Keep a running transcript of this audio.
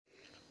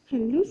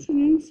Hello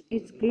students,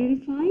 it's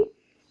grade 5,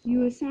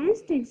 your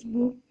science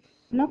textbook,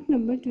 block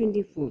number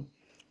 24,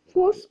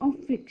 force of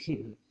friction.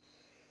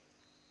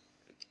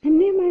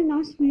 हमने हमारे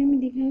last video में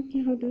देखा कि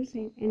हाउ टू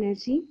सेव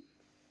एनर्जी।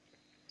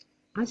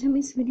 आज हम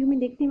इस वीडियो में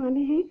देखने वाले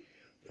हैं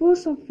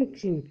force of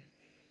friction,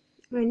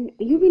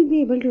 and you will be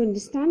able to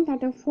understand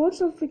that a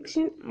force of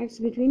friction acts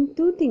between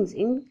two things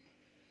in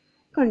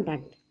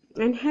contact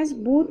and has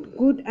both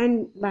good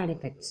and bad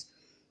effects.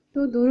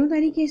 तो दोनों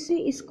तरीके से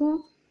इसको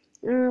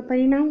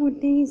परिणाम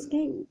होते हैं इसके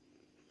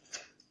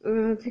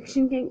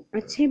फ्रिक्शन के,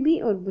 अच्छे भी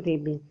और बुरे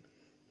भी।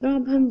 तो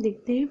अब हम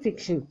देखते हैं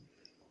फ्रिक्शन।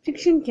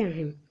 फ्रिक्शन क्या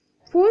है?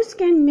 Force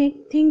can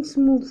make things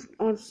move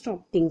और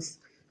stop things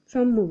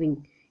from moving.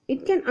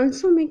 It can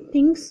also make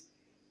things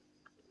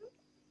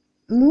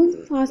move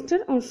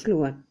faster और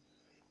slower.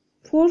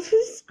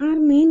 Forces are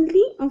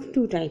mainly of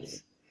two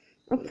types.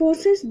 अब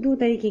फोर्सेस दो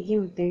तरीके के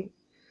होते हैं,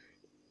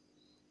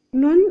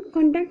 non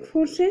contact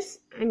forces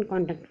and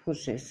contact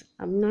forces.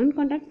 अब नॉन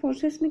कॉन्टैक्ट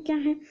फोर्सेस में क्या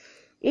है?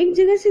 एक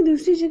जगह से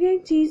दूसरी जगह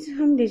एक चीज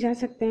हम ले जा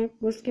सकते हैं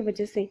फोर्स के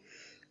वजह से।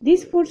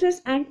 This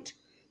forces act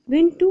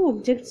when two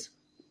objects,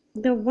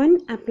 the one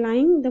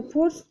applying the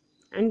force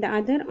and the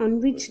other on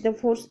which the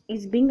force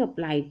is being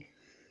applied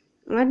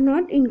are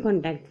not in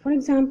contact. For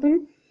example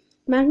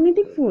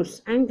magnetic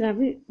force and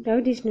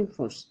gravitational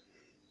force.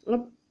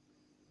 अब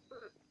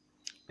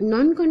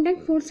non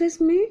contact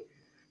forces में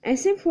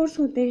ऐसे force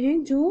होते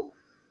हैं जो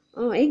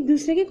एक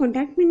दूसरे के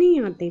contact में नहीं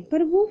आते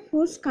पर वो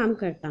फोर्स काम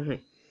करता है।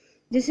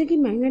 जैसे कि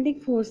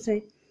मैग्नेटिक फोर्स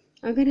है,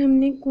 अगर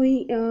हमने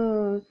कोई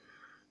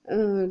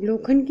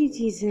लोखंड की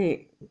चीज़ है,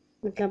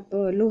 मतलब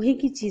लोहे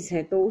की चीज़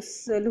है, तो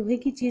उस लोहे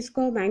की चीज़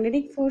को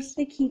मैग्नेटिक फोर्स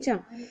से खींचा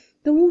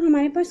तो वो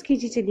हमारे पास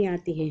खींची चली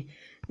आती है।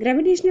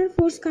 ग्रेविटेशनल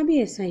फोर्स का भी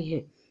ऐसा ही है।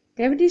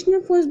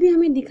 ग्रेविटेशनल फोर्स भी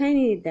हमें दिखाई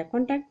नहीं देता,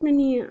 कॉन्टैक्ट में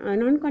नहीं है,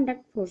 नॉन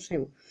कॉन्टैक्ट फोर्स है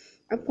वो।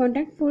 अब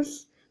कॉन्टैक्ट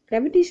फोर्स,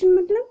 ग्रेविटेशन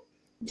मतलब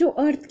जो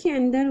अर्थ के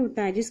अंदर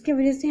होता है, जिसके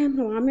वजह से हम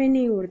हवा में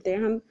नहीं उड़ते,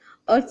 हम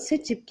अर्थ से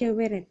चिपके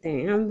हुए रहते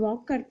हैं। हम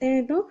वॉक करते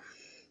हैं तो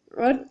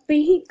अर्थ पे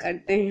ही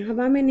करते हैं,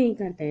 हवा में नहीं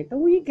करते हैं, तो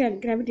वो ये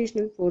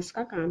ग्रेविटेशनल फोर्स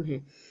का काम है।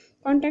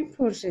 Contact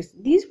forces,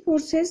 these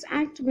forces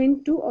act when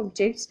two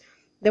objects,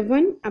 the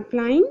one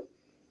applying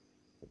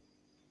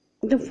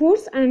the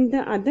force and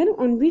the other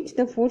on which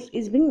the force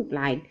is being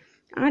applied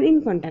are in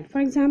contact.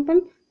 For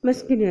example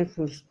muscular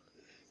force.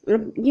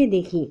 अब ये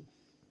देखिए,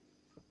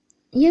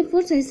 ये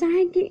force ऐसा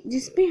है कि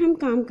जिसपे हम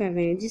काम कर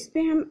रहे हैं,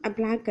 जिसपे हम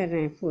अप्लाई कर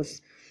रहे हैं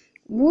फोर्स,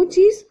 वो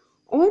चीज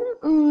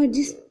और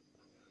जिस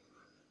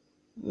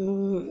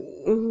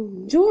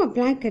जो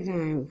अप्लाई कर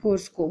रहा है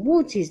फोर्स को,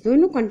 वो चीज,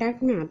 दोनों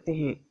कांटेक्ट में आते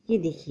हैं। ये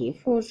देखिए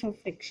force of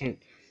friction.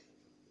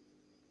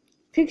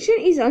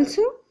 Friction is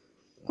also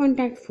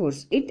contact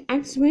force. It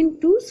acts when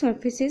to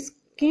surfaces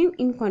came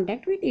in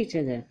contact with each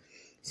other.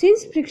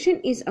 Since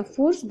friction is a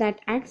force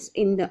that acts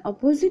in the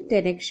opposite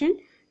direction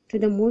to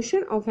the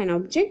motion of an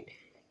object,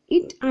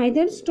 it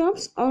either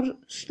stops or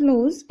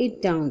slows it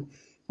down.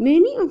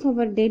 Many of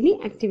our daily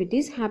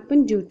activities happen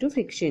due to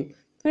friction.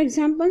 For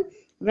example,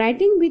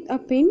 writing with a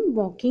pen,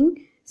 walking,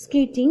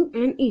 skating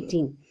and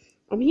eating.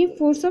 अब ये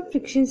force of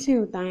friction से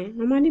होता है।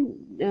 हमारी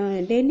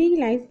daily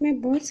life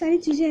में बहुत सारी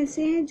चीज़ें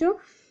ऐसे हैं जो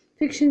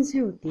फ्रिक्शन से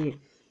होती हैं।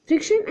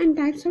 Friction and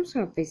types of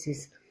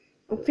surfaces.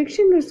 और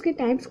फ्रिक्शन और उसके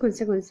टाइप्स कौन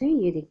से हैं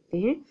ये देखते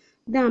हैं।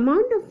 The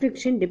amount of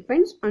friction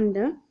depends on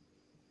the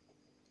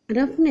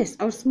roughness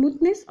और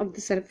smoothness of the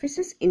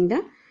surfaces in the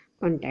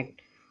contact.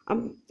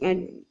 अब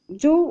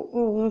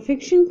जो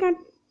फ्रिक्शन का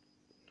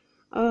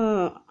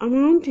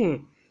अमाउंट है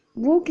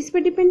वो किस पे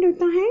डिपेंड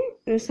होता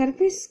है?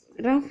 सरफेस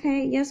रफ है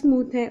या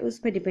स्मूथ है उस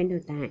पे डिपेंड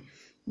होता है।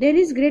 There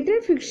is greater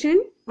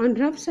friction on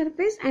rough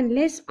surface and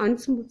less on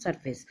smooth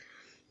surface.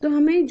 तो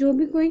हमें जो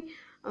भी कोई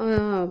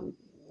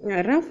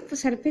रफ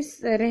सरफेस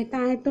रहता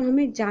है तो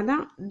हमें ज़्यादा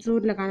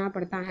जोर लगाना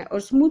पड़ता है, और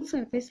स्मूथ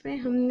सरफेस पे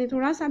हमने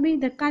थोड़ा सा भी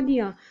धक्का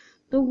दिया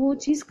तो वो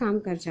चीज़ काम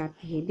कर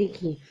जाती है।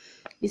 देखिए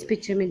इस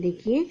पिक्चर में,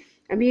 देखिए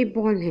अब ये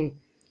बॉल है,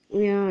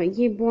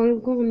 ये बॉल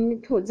को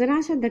हमने ज़रा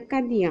सा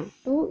धक्का दिया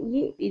तो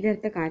ये इधर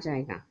तक आ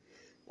जाएगा,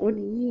 और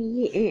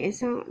ये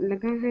ऐसा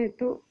लगा है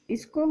तो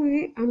इसको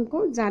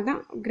हमको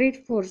ज़्यादा ग्रेट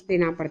फोर्स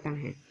देना पड़ता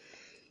है।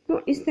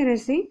 तो इस तरह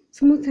से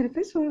स्मूथ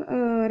सरफेस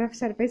और रफ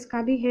सरफेस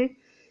का भी है।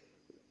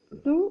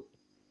 तो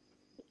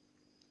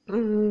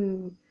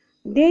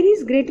there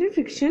is greater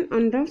friction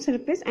on rough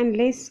surface and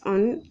less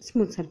on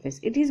smooth surface.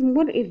 It is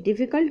more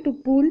difficult to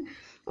pull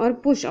or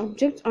push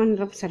objects on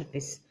rough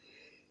surface.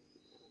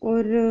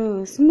 और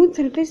स्मूथ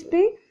सरफेस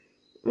पे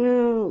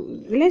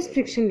लेस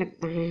फ्रिक्शन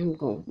लगता है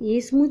हमको।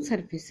 ये स्मूथ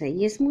सरफेस है,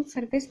 ये स्मूथ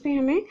सरफेस पे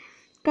हमें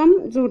कम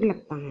जोर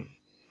लगता है।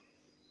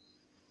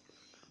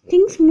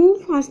 Things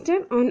move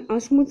faster on a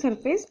smooth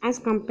surface as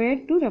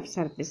compared to rough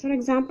surface. For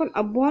example,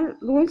 a ball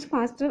rolls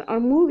faster or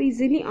move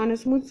easily on a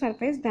smooth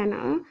surface than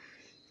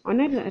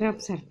on a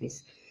rough surface.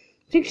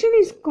 Friction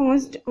is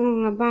caused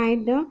by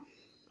the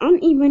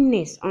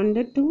unevenness on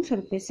the two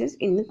surfaces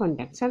in the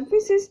contact.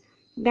 Surfaces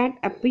that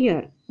appear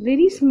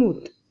very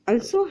smooth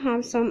also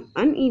have some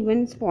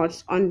uneven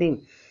spots on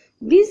them.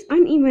 This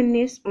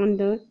unevenness on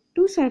the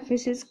two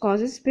surfaces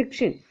causes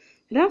friction.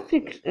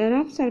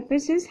 Rough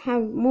surfaces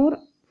have more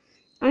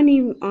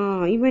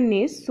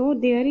unevenness, so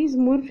there is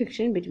more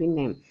friction between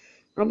them.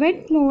 A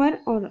wet floor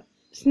or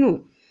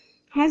snow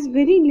has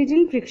very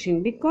little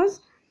friction because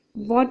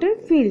water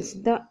fills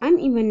the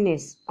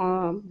unevenness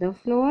of the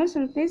floor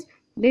surface.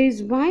 That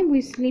is why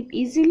we slip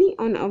easily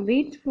on a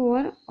wet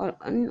floor or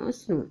on a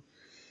snow.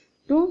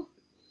 तो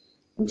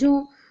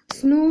जो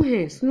snow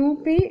है, snow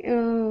पे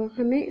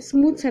हमें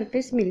smooth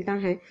surface मिलता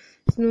है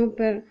snow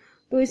पर,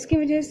 तो इसकी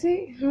वजह से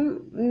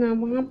हम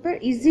वहाँ पर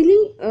इजीली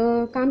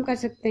काम कर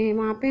सकते हैं,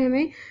 वहाँ पे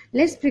हमें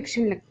लेस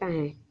फ्रिक्शन लगता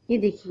है। ये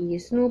देखिए,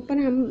 स्नो पर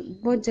हम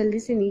बहुत जल्दी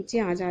से नीचे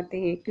आ जाते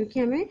हैं क्योंकि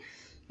हमें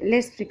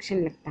लेस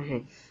फ्रिक्शन लगता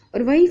है।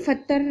 और वही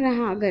पत्थर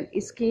रहा, अगर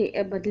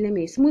इसके बदले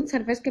में स्मूथ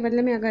सरफेस के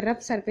बदले में अगर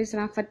रफ सरफेस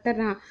रहा, पत्थर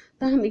रहा,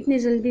 तो हम इतने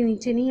जल्दी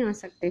नीचे नहीं आ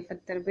सकते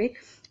पत्थर पे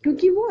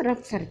क्योंकि वो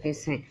रफ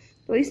सरफेस है।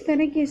 तो इस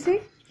तरीके से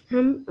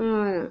हम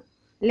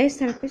लेस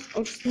सरफेस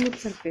और स्मूथ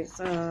सरफेस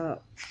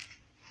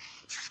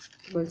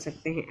बोल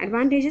सकते हैं।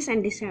 Advantages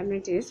and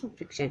disadvantages of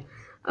friction.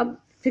 अब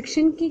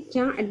फ्रिक्शन के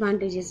क्या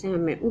एडवांटेजेस हैं,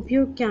 हमें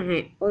उपयोग क्या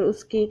हैं, और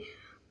उसके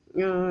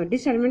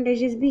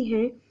डिसएडवांटेजेस भी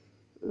हैं,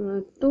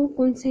 तो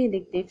कौन से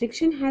देखते हैं।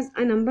 Friction has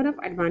a number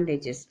of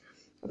advantages.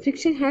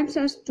 Friction helps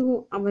us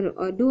to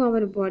do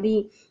our body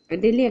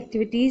daily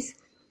activities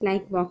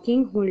like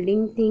walking,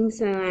 holding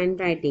things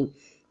and writing.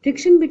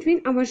 Friction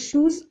between our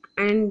shoes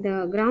and the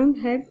ground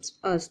helps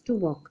us to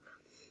walk.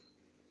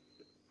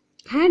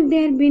 Had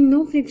there been no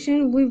friction,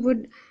 we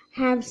would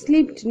have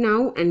slipped now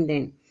and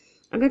then.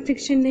 अगर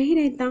friction नहीं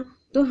रहता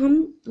तो हम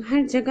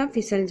हर जगह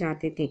फिसल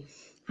जाते थे।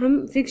 हम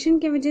फ्रिक्शन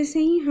की वजह से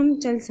ही हम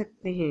चल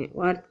सकते हैं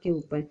अर्थ के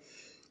ऊपर।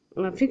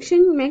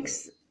 Friction makes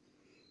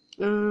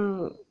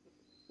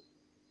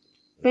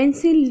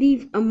pencil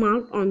leave a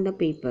mark on the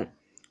paper.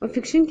 और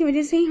फ्रिक्शन की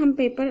वजह से ही हम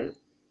पेपर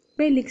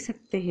पे लिख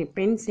सकते हैं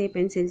पेन से,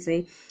 पेंसिल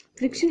से।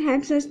 Friction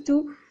helps us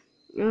to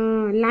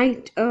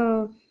light a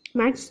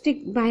matchstick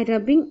by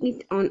rubbing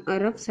it on a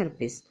rough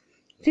surface.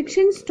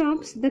 Friction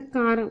stops the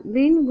car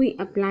when we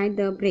apply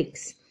the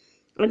brakes.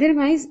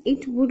 Otherwise,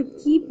 it would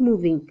keep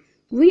moving.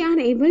 We are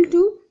able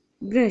to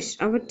brush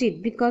our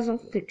teeth because of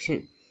friction.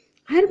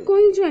 हर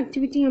कोई जो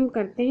activity हम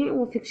करते हैं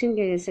वो friction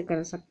की वजह से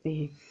कर सकते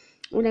हैं,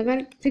 और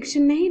अगर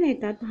फ्रिक्शन नहीं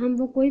रहता तो हम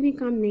वो कोई भी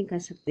काम नहीं कर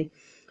सकते।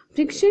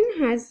 Friction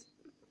has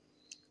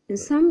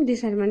some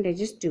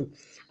disadvantages to.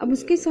 अब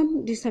उसके सब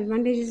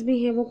डिसएडवांटेजेस भी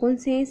हैं, वो कौन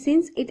से हैं।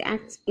 Since it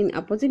acts in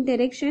opposite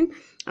direction,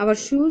 our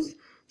shoes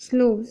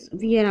स्लोव्स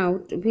wear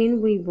out when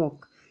we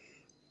walk.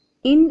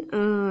 In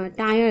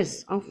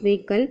tyres of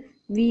vehicle,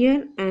 wear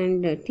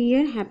and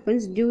tear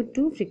happens due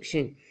to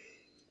friction.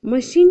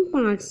 Machine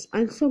parts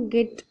also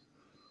get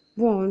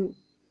worn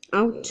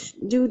out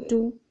due to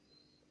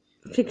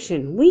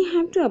friction. We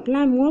have to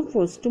apply more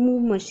force to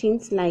move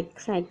machines like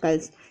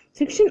cycles.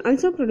 Friction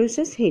also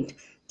produces heat.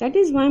 That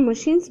is why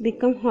machines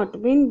become hot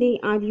when they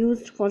are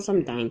used for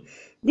some time.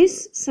 This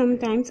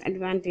sometimes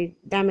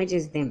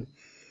damages them.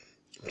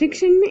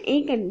 Friction में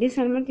एक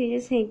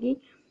disadvantages है कि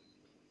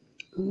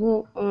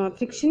वो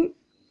friction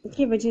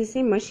की वजह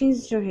से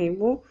machines जो है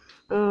वो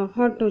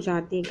हॉट हो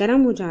जाती है,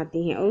 गर्म हो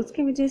जाती है, और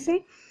उसके वजह से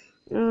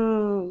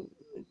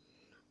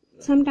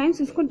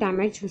समटाइम्स उसको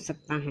डैमेज हो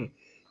सकता है।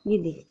 ये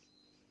देखिए,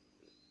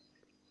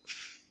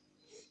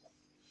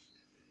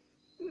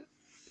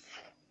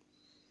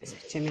 इस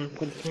पिक्चर में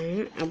आपको दिखाया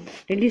है। अब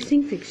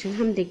रिड्यूसिंग फ्रिक्शन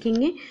हम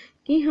देखेंगे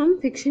कि हम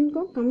फ्रिक्शन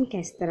को कम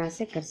किस तरह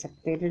से कर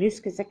सकते हैं, रिड्यूस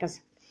कैसे कर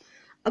सकते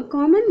हैं। A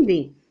common way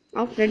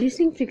of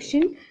reducing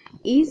friction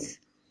is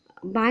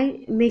by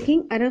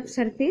making a rough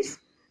surface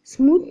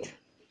smooth.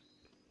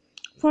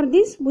 For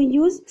this we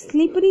use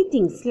slippery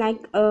things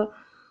like a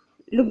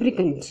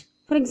lubricant.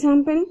 For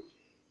example,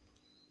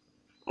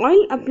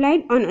 oil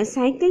applied on a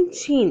cycle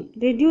chain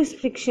reduces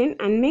friction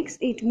and makes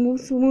it move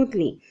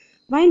smoothly,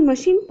 while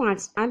machine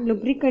parts are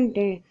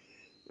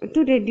lubricated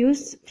to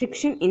reduce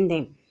friction in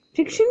them.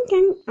 Friction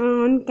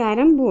on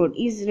carom board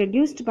is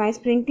reduced by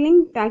sprinkling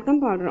talcum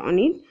powder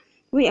on it.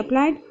 We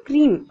applied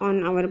cream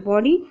on our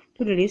body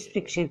to reduce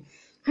friction.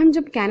 हम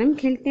जब carrom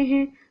खेलते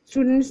हैं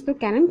students, तो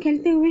carrom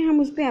खेलते हुए हम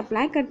उस पर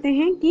अप्लाई करते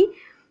हैं कि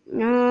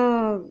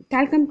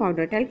टैल्कम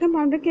पाउडर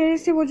की वजह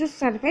से वो जो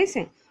सरफेस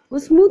है वो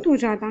स्मूथ हो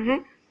जाता है,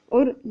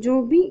 और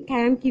जो भी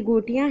कैरम की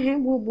गोटियां हैं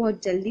वो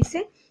बहुत जल्दी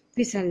से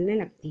फिसलने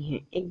लगती हैं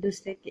एक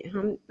दूसरे के,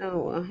 हम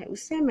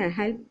उससे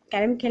हेल्प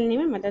कैरम खेलने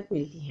में मदद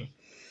मिलती है।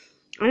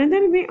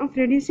 Another way of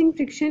reducing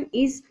friction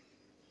is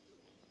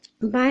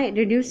by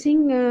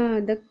reducing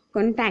the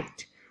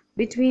contact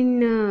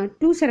between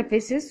two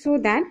surfaces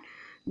so that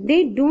they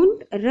don't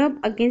rub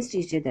against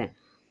each other.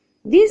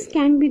 This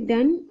can be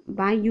done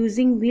by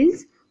using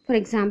wheels. For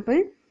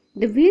example,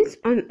 the wheels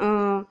on a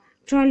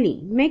trolley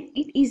make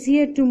it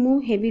easier to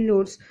move heavy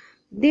loads.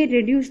 They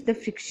reduce the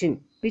friction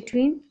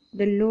between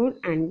the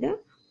load and the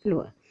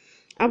floor.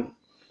 अब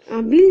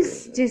wheels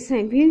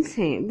जैसे wheels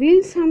हैं,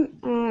 wheels हम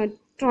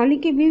trolley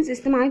के wheels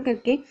इस्तेमाल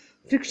करके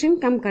friction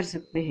कम कर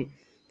सकते हैं।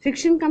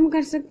 फ्रिक्शन कम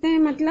कर सकते हैं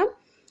मतलब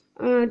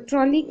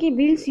ट्रॉली के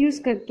wheels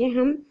यूज़ करके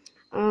हम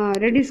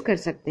रिड्यूस कर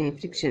सकते हैं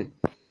फ्रिक्शन।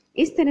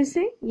 इस तरह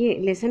से ये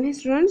लेसन है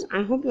students.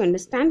 I hope you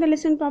understand the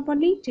lesson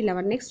properly. Till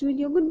our next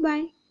video, good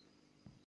bye.